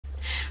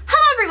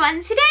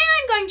everyone, today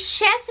I'm going to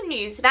share some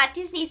news about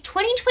Disney's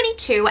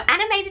 2022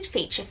 animated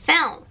feature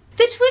film.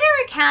 The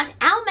Twitter account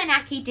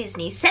Almanaki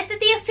Disney said that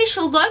the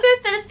official logo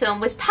for the film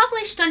was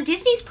published on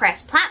Disney's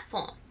press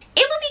platform.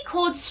 It will be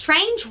called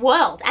Strange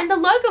World, and the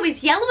logo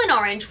is yellow and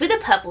orange with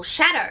a purple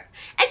shadow.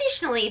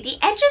 Additionally,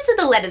 the edges of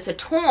the letters are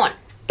torn.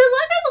 The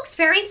logo looks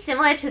very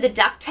similar to the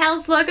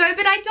DuckTales logo,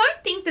 but I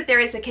don't think that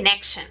there is a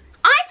connection.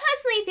 I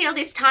personally feel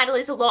this title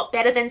is a lot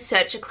better than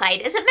Searcher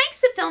Clade, as it makes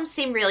the film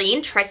seem really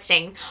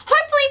interesting.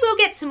 Hopefully we'll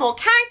get some more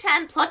character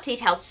and plot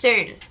details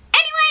soon.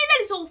 Anyway,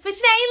 that is all for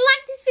today.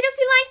 Like this video if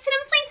you liked it,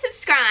 and please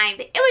subscribe.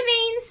 It would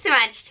mean so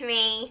much to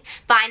me.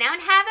 Bye now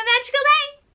and have a magical day.